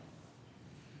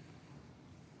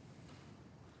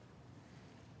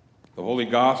The Holy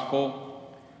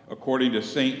Gospel according to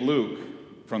St. Luke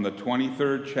from the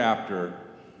 23rd chapter.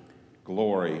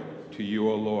 Glory to you,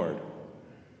 O Lord.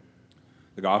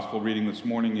 The Gospel reading this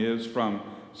morning is from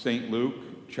St. Luke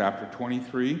chapter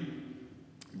 23,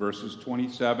 verses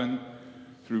 27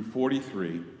 through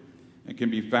 43, and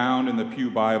can be found in the Pew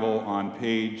Bible on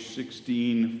page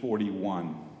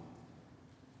 1641.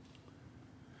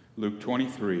 Luke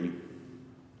 23,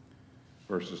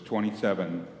 verses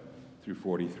 27 through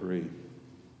 43.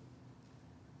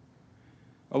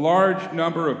 A large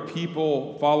number of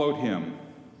people followed him,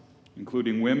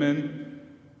 including women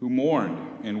who mourned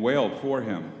and wailed for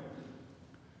him.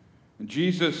 And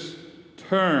Jesus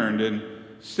turned and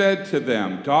said to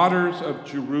them, "Daughters of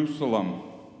Jerusalem,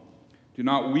 do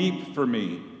not weep for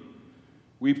me.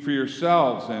 Weep for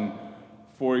yourselves and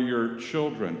for your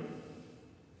children.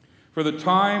 For the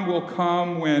time will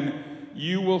come when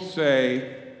you will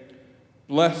say,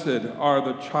 'Blessed are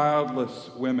the childless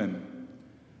women,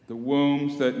 the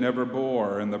wombs that never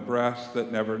bore, and the breasts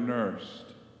that never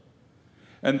nursed.'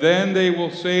 And then they will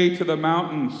say to the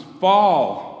mountains,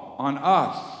 'Fall on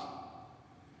us,'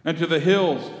 and to the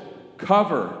hills,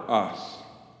 'Cover us.'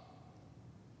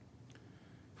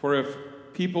 For if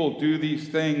people do these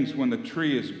things when the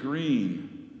tree is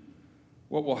green,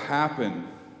 what will happen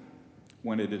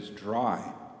when it is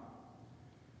dry?"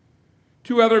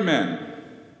 Two other men,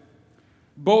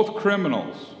 both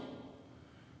criminals,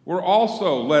 were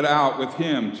also led out with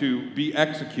him to be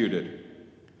executed.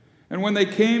 And when they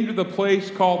came to the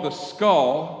place called the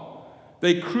Skull,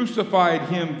 they crucified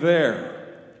him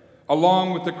there,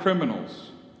 along with the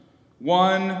criminals,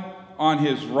 one on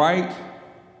his right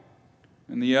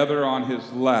and the other on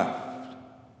his left.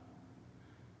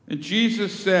 And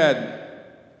Jesus said,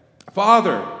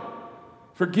 "Father,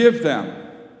 forgive them,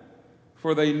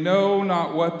 for they know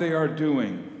not what they are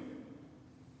doing."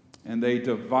 And they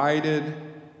divided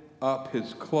up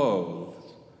his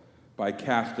clothes by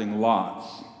casting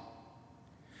lots.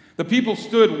 The people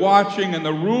stood watching, and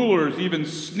the rulers even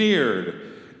sneered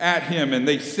at him, and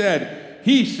they said,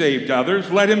 "He saved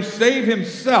others, let him save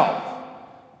himself,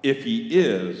 if he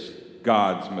is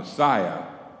God's Messiah,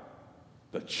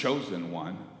 the chosen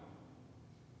one."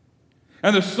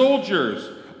 And the soldiers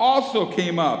also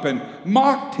came up and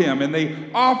mocked him, and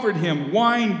they offered him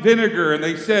wine vinegar, and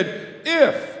they said,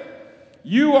 "If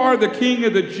you are the King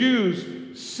of the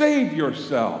Jews, save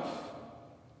yourself."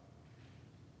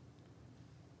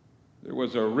 There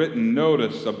was a written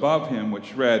notice above him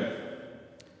which read,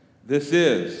 "This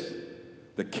is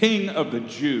the King of the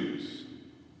Jews."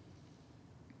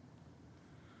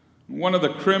 One of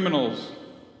the criminals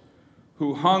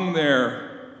who hung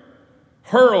there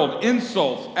hurled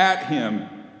insults at him.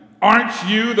 "Aren't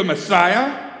you the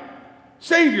Messiah?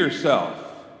 Save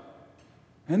yourself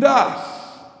and us."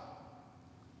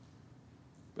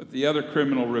 But the other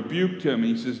criminal rebuked him.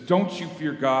 He says, "Don't you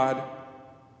fear God?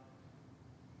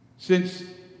 Since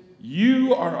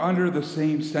you are under the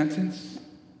same sentence,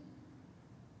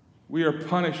 we are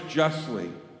punished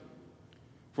justly,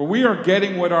 for we are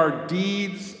getting what our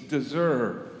deeds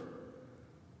deserve.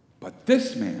 But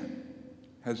this man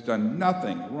has done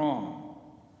nothing wrong."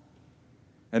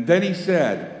 And then he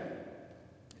said,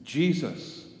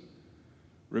 "Jesus,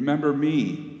 remember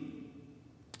me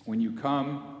when you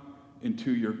come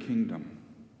into your kingdom."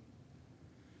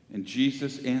 And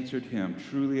Jesus answered him,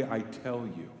 "Truly I tell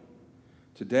you,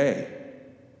 today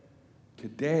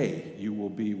you will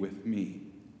be with me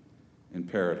in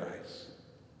paradise."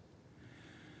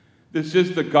 This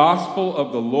is the gospel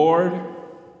of the Lord.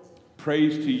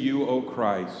 Praise to you, O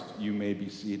Christ. You may be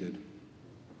seated.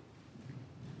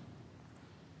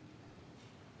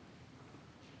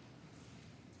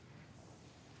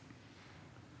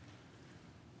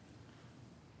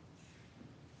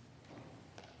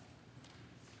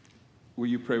 Will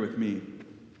you pray with me?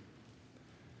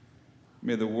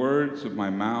 May the words of my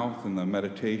mouth and the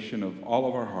meditation of all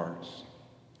of our hearts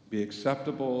be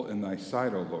acceptable in thy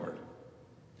sight, O Lord,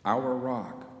 our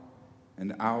rock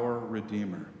and our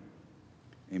Redeemer.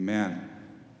 Amen.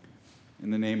 In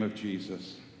the name of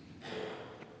Jesus.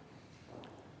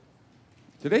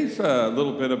 Today's a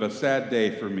little bit of a sad day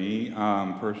for me,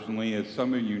 personally. As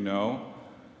some of you know,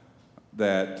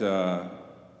 that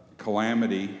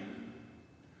calamity,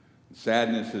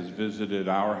 sadness has visited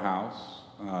our house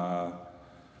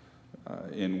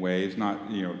in ways.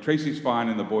 Tracy's fine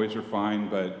and the boys are fine,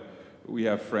 but we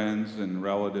have friends and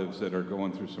relatives that are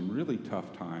going through some really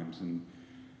tough times. And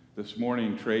this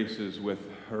morning, Trace is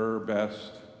with her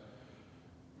best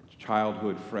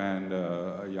childhood friend,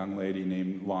 a young lady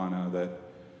named Lana, that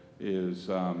is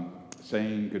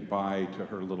saying goodbye to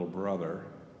her little brother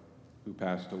who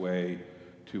passed away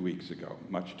 2 weeks ago,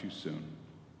 much too soon.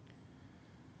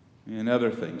 And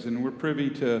other things. And we're privy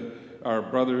to our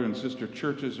brother and sister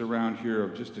churches around here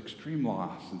of just extreme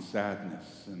loss and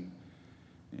sadness.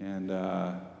 And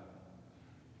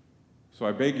so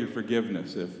I beg your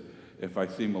forgiveness if I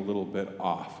seem a little bit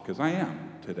off, because I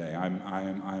am today.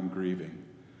 I'm grieving.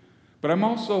 But I'm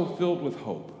also filled with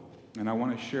hope, and I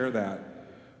want to share that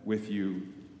with you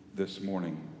this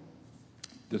morning.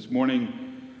 This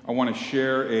morning, I want to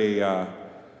share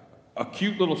a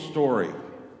cute little story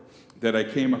that I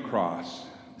came across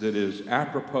that is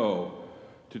apropos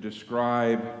to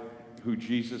describe who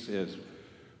Jesus is.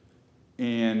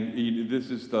 And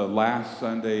this is the last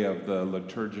Sunday of the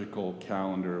liturgical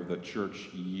calendar of the church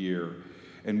year.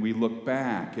 And we look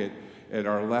back at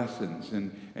our lessons.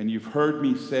 And you've heard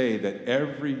me say that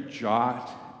every jot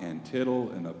and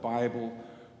tittle in the Bible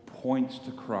points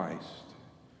to Christ.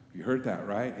 You heard that,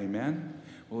 right? Amen?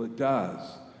 Well, it does.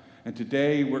 And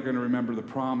today we're going to remember the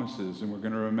promises, and we're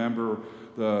going to remember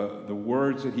the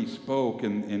words that he spoke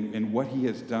and what he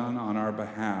has done on our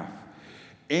behalf.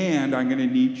 And I'm going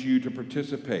to need you to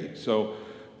participate. So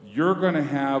you're going to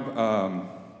have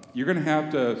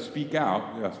to speak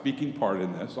out, a speaking part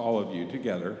in this, all of you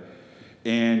together.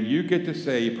 And you get to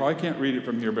say, you probably can't read it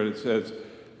from here, but it says,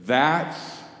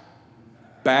 "That's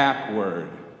backward,"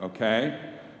 okay?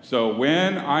 So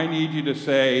when I need you to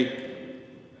say,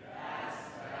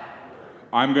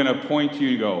 I'm going to point to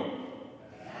you and go,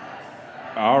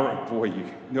 all right, boy,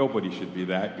 nobody should be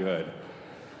that good.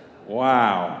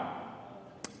 Wow.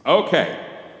 Okay,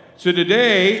 so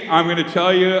today I'm going to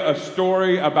tell you a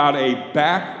story about a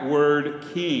backward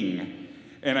king,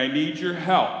 and I need your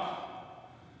help.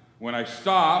 When I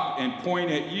stop and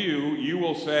point at you, you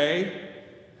will say,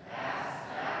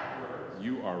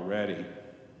 you are ready.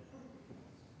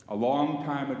 A long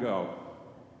time ago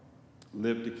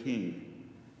lived a king.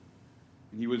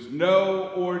 He was no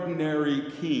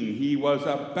ordinary king. He was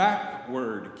a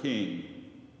backward king.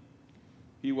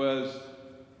 He was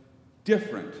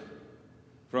different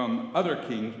from other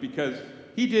kings because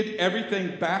he did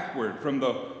everything backward from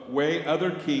the way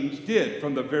other kings did.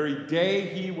 From the very day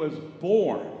he was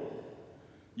born,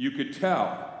 you could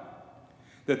tell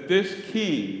that this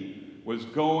king was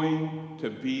going to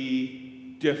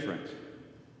be different.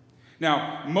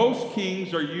 Now, most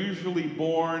kings are usually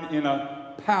born in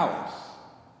a palace.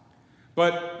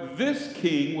 But this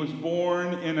king was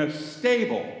born in a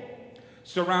stable,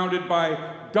 surrounded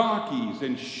by donkeys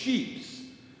and sheeps.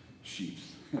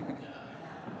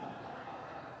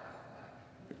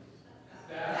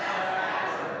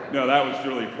 No, that was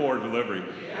really poor delivery.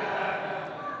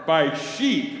 By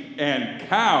sheep and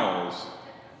cows.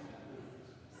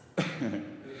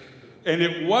 And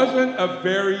it wasn't a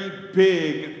very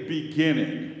big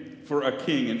beginning for a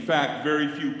king. In fact, very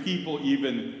few people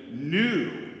even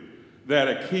knew that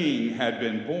a king had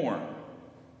been born.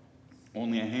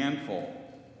 Only a handful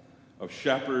of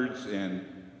shepherds and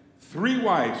 3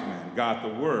 wise men got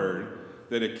the word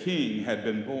that a king had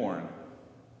been born.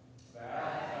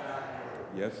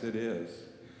 Yes, it is.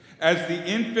 As the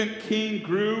infant king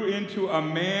grew into a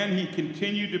man, he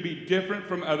continued to be different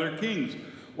from other kings.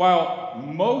 While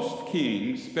most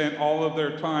kings spent all of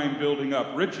their time building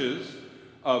up riches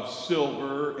of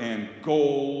silver and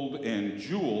gold and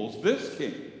jewels, this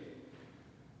king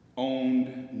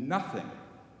owned nothing.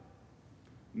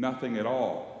 Nothing at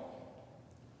all.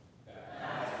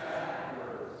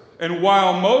 And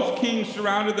while most kings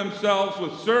surrounded themselves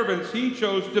with servants, he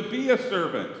chose to be a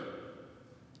servant.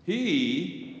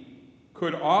 He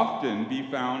could often be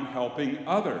found helping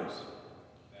others.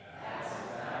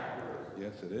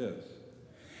 Yes, it is.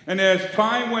 And as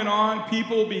time went on,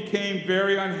 people became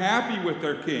very unhappy with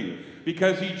their king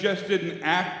because he just didn't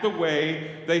act the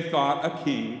way they thought a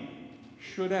king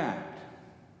should act.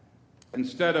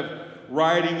 Instead of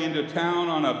riding into town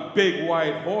on a big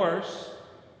white horse,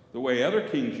 the way other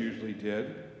kings usually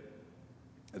did,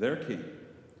 their king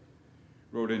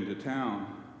rode into town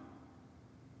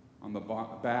on the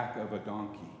back of a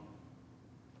donkey.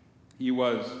 He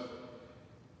was,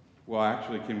 well,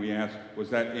 actually, can we ask, was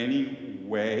that any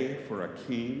way for a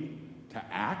king to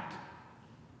act?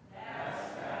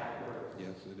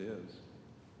 Yes, it is.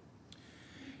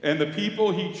 And the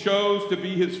people he chose to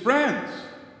be his friends,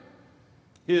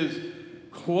 his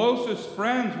closest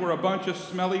friends, were a bunch of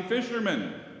smelly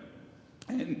fishermen.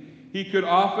 And he could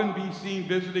often be seen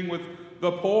visiting with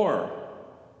the poor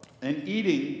and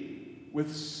eating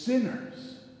with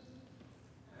sinners.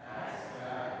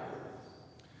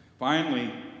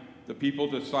 Finally, the people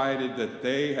decided that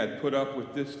they had put up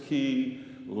with this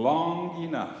king long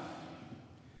enough.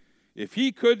 If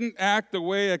he couldn't act the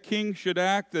way a king should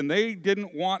act, then they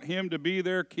didn't want him to be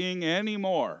their king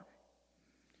anymore.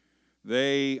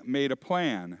 They made a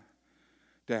plan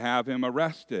to have him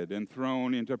arrested and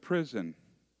thrown into prison.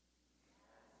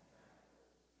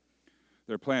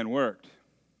 Their plan worked.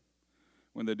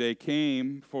 When the day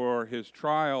came for his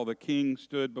trial, the king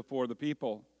stood before the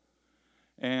people.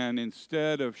 And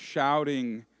instead of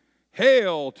shouting,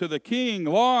 "Hail to the king,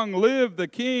 long live the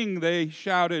king," they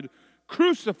shouted,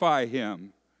 "Crucify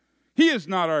him. He is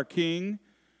not our king.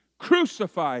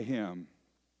 Crucify him."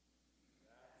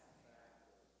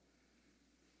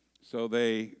 So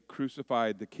they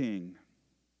crucified the king,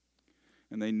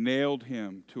 and they nailed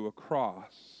him to a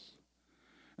cross.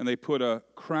 And they put a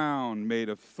crown made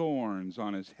of thorns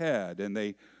on his head, and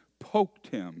they poked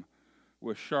him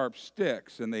with sharp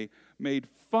sticks, and they made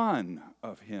fun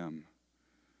of him.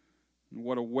 And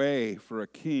what a way for a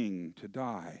king to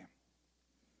die.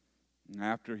 And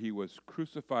after he was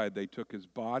crucified, they took his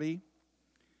body,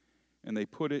 and they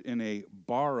put it in a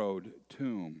borrowed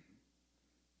tomb.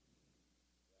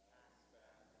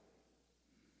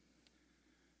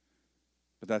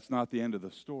 But that's not the end of the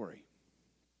story.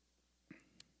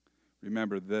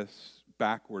 Remember, this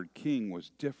backward king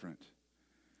was different.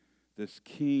 This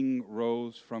king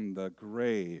rose from the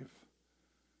grave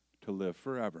to live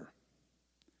forever.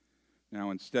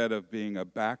 Now, instead of being a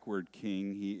backward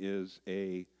king, he is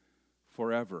a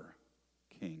forever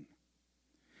king.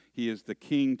 He is the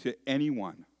king to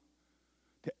anyone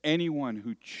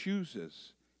who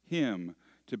chooses him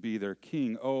to be their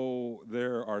king. Oh,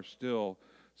 there are still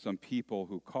some people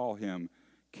who call him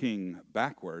king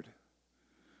backward.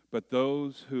 But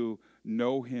those who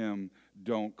know him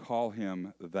don't call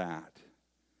him that.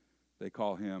 They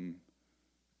call him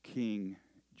King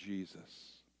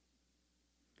Jesus.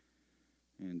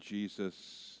 And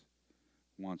Jesus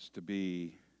wants to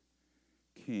be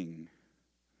King,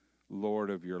 Lord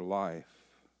of your life.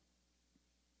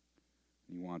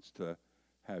 He wants to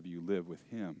have you live with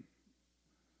him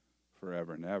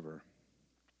forever and ever.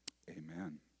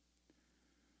 Amen.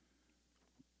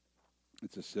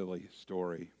 It's a silly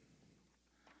story.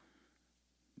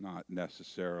 Not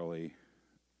necessarily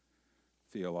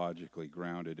theologically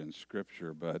grounded in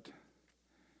Scripture, but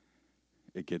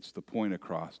it gets the point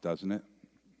across, doesn't it?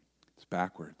 It's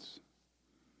backwards.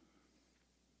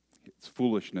 It's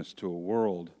foolishness to a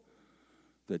world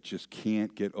that just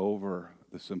can't get over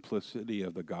the simplicity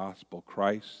of the gospel.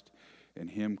 Christ and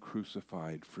him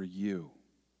crucified for you.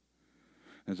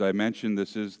 As I mentioned,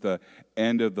 this is the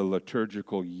end of the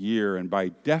liturgical year, and by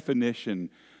definition,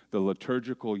 the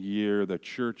liturgical year, the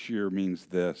church year, means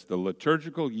this. The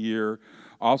liturgical year,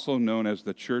 also known as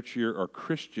the church year or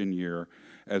Christian year,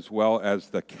 as well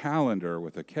as the calendar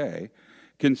with a K,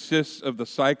 consists of the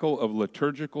cycle of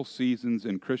liturgical seasons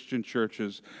in Christian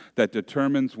churches that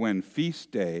determines when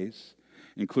feast days,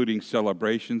 including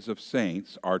celebrations of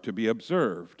saints, are to be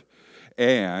observed,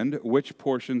 and which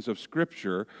portions of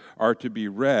Scripture are to be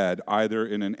read either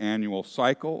in an annual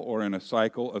cycle or in a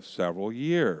cycle of several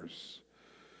years.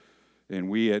 And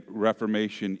we at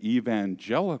Reformation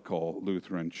Evangelical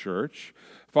Lutheran Church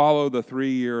follow the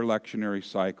 3-year lectionary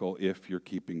cycle if you're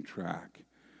keeping track.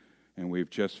 And we've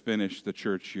just finished the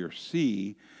church year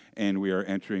C, and we are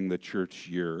entering the church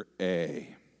year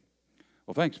A.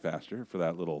 Well, thanks, Pastor, for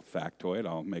that little factoid.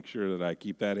 I'll make sure that I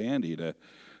keep that handy to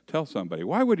tell somebody.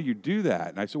 Why would you do that?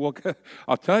 And I said, well,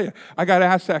 I'll tell you, I got to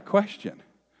ask that question.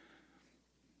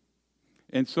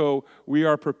 And so we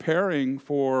are preparing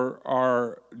for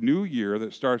our new year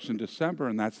that starts in December,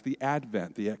 and that's the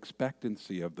Advent, the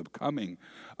expectancy of the coming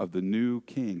of the new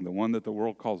King, the one that the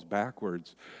world calls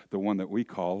backwards, the one that we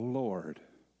call Lord,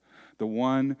 the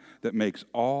one that makes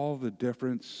all the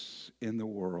difference in the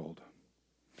world.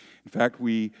 In fact,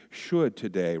 we should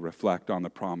today reflect on the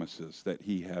promises that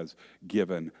he has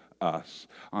given us,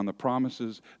 on the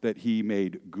promises that he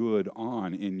made good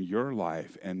on in your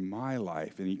life and my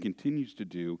life, and he continues to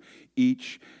do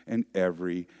each and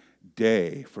every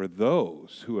day for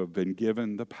those who have been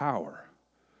given the power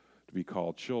to be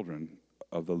called children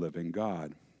of the living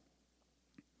God.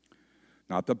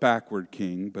 Not the backward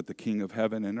king, but the King of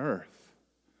heaven and earth,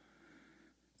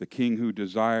 the King who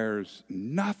desires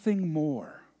nothing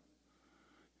more.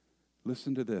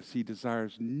 Listen to this. He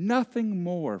desires nothing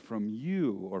more from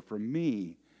you or from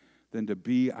me than to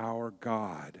be our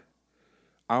God,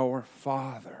 our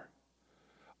Father,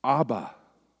 Abba,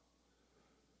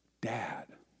 Dad.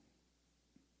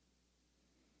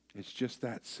 It's just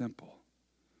that simple.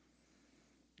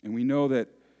 And we know that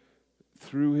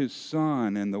through his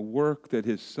Son and the work that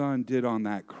his Son did on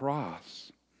that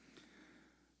cross,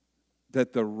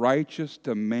 that the righteous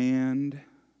demand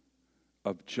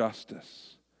of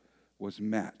justice was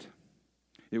met.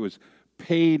 It was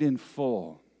paid in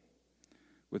full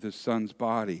with his son's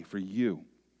body for you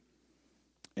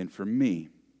and for me.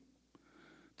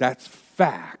 That's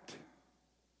fact.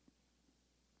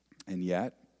 And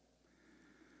yet,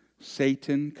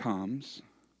 Satan comes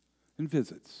and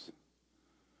visits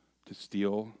to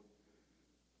steal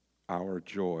our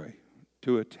joy,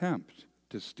 to attempt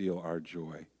to steal our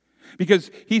joy,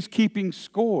 because he's keeping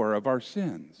score of our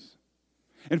sins.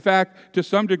 In fact, to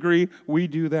some degree, we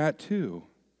do that too.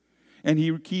 And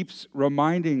he keeps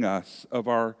reminding us of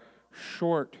our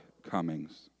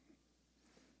shortcomings.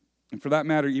 And for that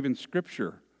matter, even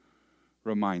Scripture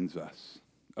reminds us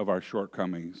of our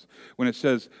shortcomings when it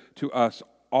says to us,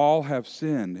 all have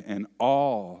sinned and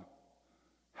all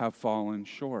have fallen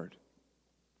short.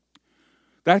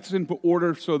 That's in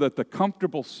order so that the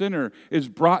comfortable sinner is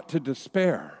brought to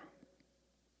despair.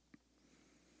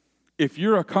 If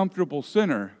you're a comfortable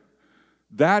sinner,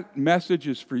 that message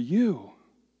is for you.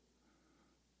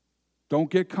 Don't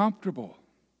get comfortable.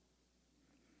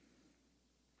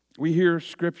 We hear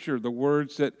Scripture, the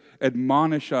words that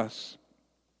admonish us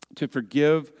to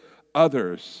forgive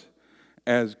others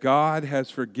as God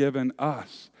has forgiven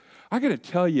us. I got to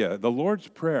tell you, the Lord's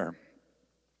Prayer,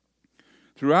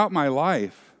 throughout my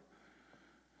life,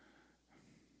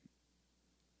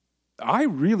 I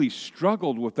really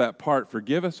struggled with that part.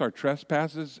 Forgive us our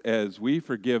trespasses as we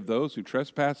forgive those who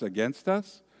trespass against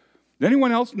us. Did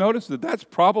anyone else notice that that's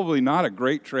probably not a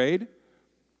great trade?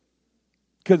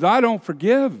 Because I don't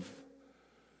forgive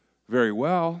very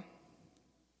well.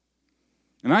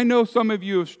 And I know some of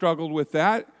you have struggled with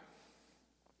that.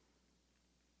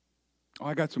 Oh,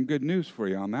 I got some good news for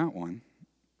you on that one.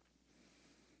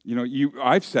 You know,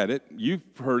 I've said it, you've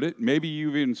heard it, maybe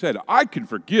you've even said, I can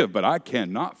forgive, but I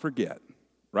cannot forget.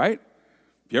 Right?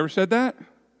 Have you ever said that?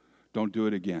 Don't do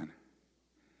it again.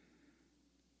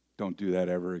 Don't do that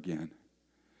ever again.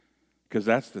 Because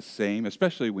that's the same,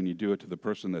 especially when you do it to the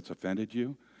person that's offended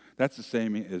you, that's the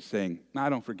same as saying, no, I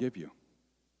don't forgive you.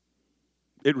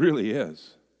 It really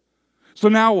is. So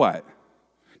now what?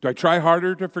 Do I try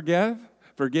harder to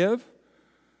forgive?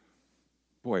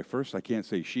 Boy, first I can't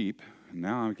say sheep, and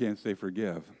now I can't say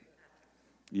forgive.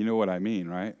 You know what I mean,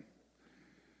 right?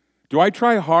 Do I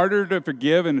try harder to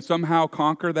forgive and somehow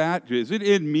conquer that? Is it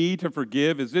in me to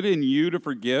forgive? Is it in you to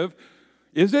forgive?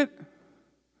 Is it?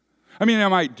 I mean, I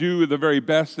might do the very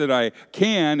best that I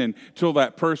can until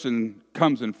that person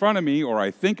comes in front of me, or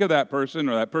I think of that person,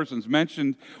 or that person's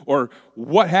mentioned, or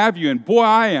what have you, and boy,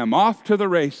 I am off to the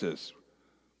races.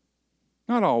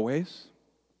 Not always,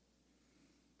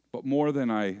 but more than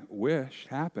I wish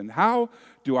happened. How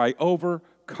do I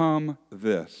overcome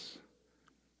this?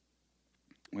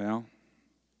 Well,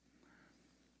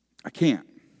 I can't.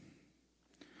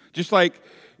 Just like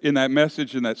in that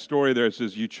message, in that story there, it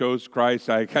says, you chose Christ.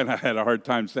 I kind of had a hard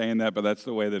time saying that, but that's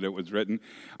the way that it was written.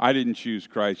 I didn't choose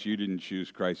Christ. You didn't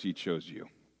choose Christ. He chose you.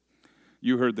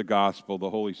 You heard the gospel.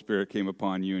 The Holy Spirit came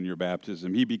upon you in your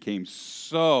baptism. He became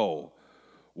so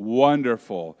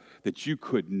wonderful that you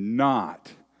could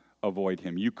not avoid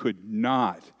him. You could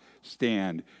not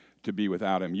stand to be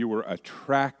without him. You were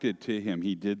attracted to him.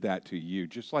 He did that to you.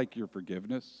 Just like your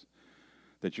forgiveness,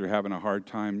 that you're having a hard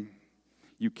time,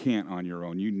 you can't on your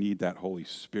own. You need that Holy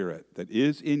Spirit that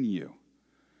is in you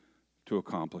to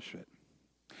accomplish it.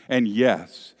 And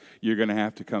yes, you're going to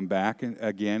have to come back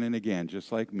again and again,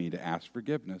 just like me, to ask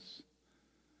forgiveness.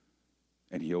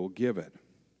 And he'll give it.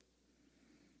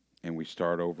 And we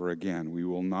start over again. We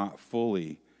will not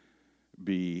fully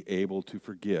be able to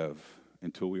forgive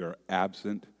until we are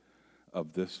absent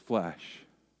of this flesh,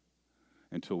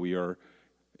 until we are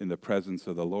in the presence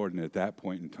of the Lord. And at that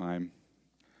point in time,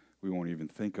 we won't even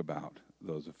think about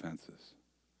those offenses.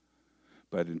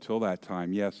 But until that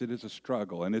time, yes, it is a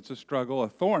struggle. And it's a struggle, a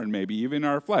thorn maybe, even in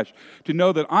our flesh, to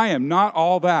know that I am not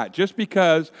all that. Just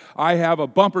because I have a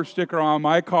bumper sticker on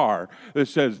my car that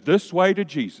says, this way to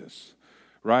Jesus,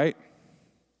 right?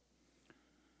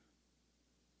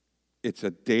 It's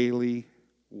a daily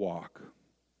walk,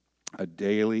 a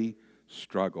daily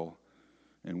struggle.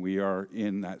 And we are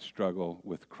in that struggle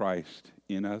with Christ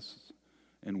in us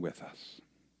and with us.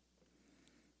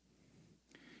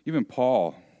 Even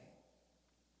Paul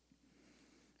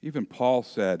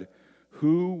said,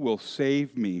 who will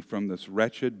save me from this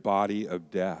wretched body of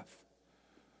death?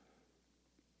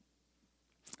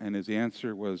 And his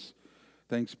answer was,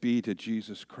 thanks be to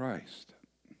Jesus Christ.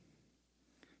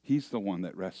 He's the one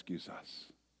that rescues us.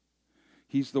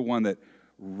 He's the one that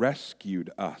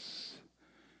rescued us.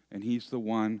 And he's the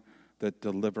one that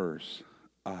delivers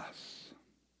us.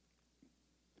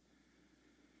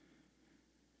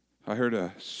 I heard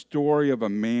a story of a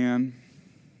man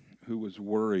who was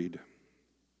worried.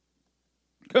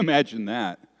 Imagine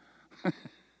that.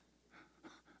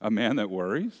 A man that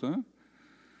worries, huh?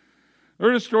 I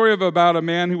heard a story about a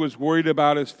man who was worried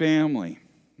about his family.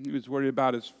 He was worried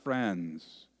about his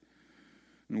friends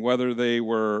and whether they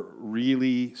were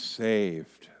really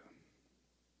saved.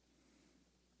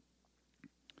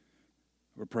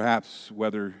 Or perhaps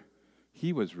whether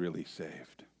he was really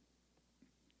saved.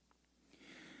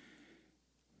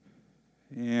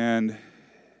 And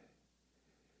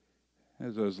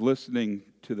as I was listening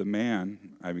to the man,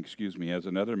 as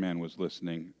another man was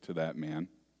listening to that man,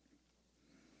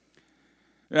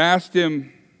 I asked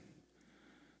him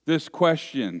this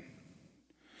question.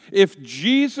 If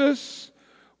Jesus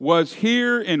was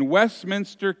here in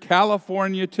Westminster,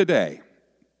 California today,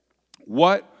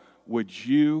 what would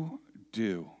you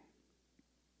do?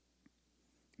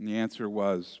 And the answer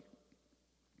was,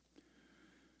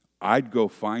 I'd go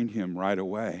find him right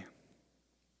away.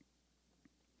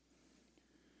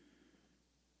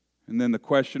 And then the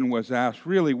question was asked,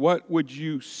 really, what would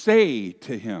you say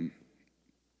to him?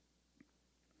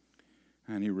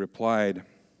 And he replied,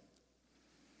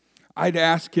 I'd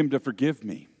ask him to forgive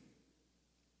me.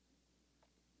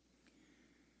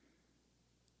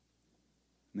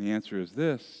 And the answer is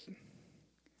this: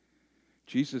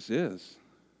 Jesus is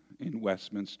in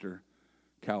Westminster,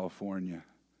 California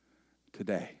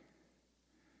today.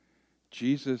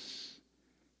 Jesus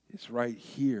is right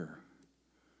here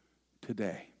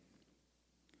today.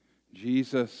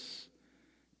 Jesus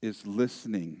is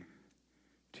listening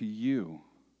to you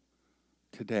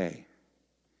today.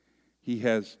 He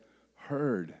has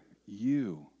heard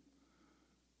you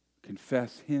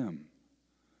confess him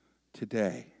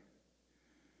today.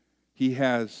 He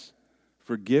has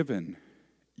forgiven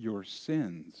your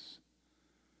sins,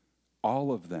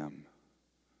 all of them,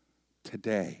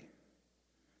 today.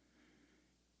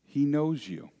 He knows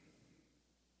you.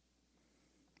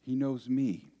 He knows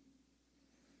me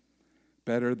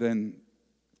better than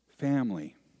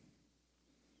family,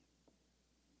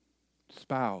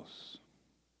 spouse,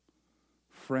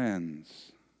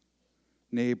 friends,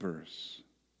 neighbors.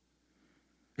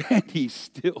 And he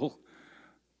still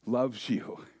loves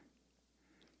you.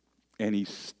 And he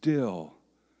still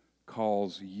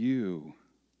calls you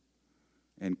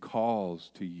and calls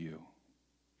to you.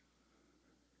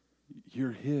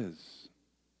 You're his.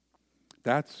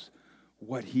 That's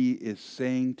what he is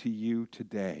saying to you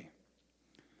today.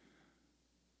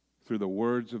 Through the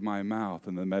words of my mouth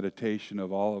and the meditation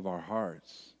of all of our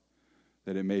hearts,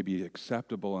 that it may be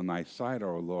acceptable in thy sight,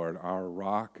 O Lord, our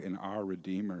rock and our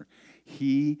redeemer.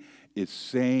 He is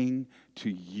saying to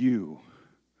you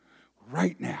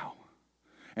right now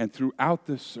and throughout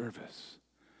this service,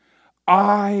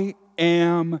 I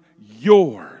am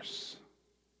yours.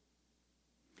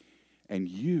 And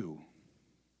you,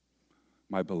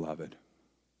 my beloved,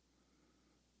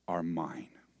 are mine.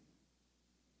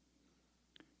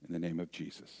 In the name of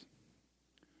Jesus,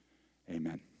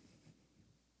 amen.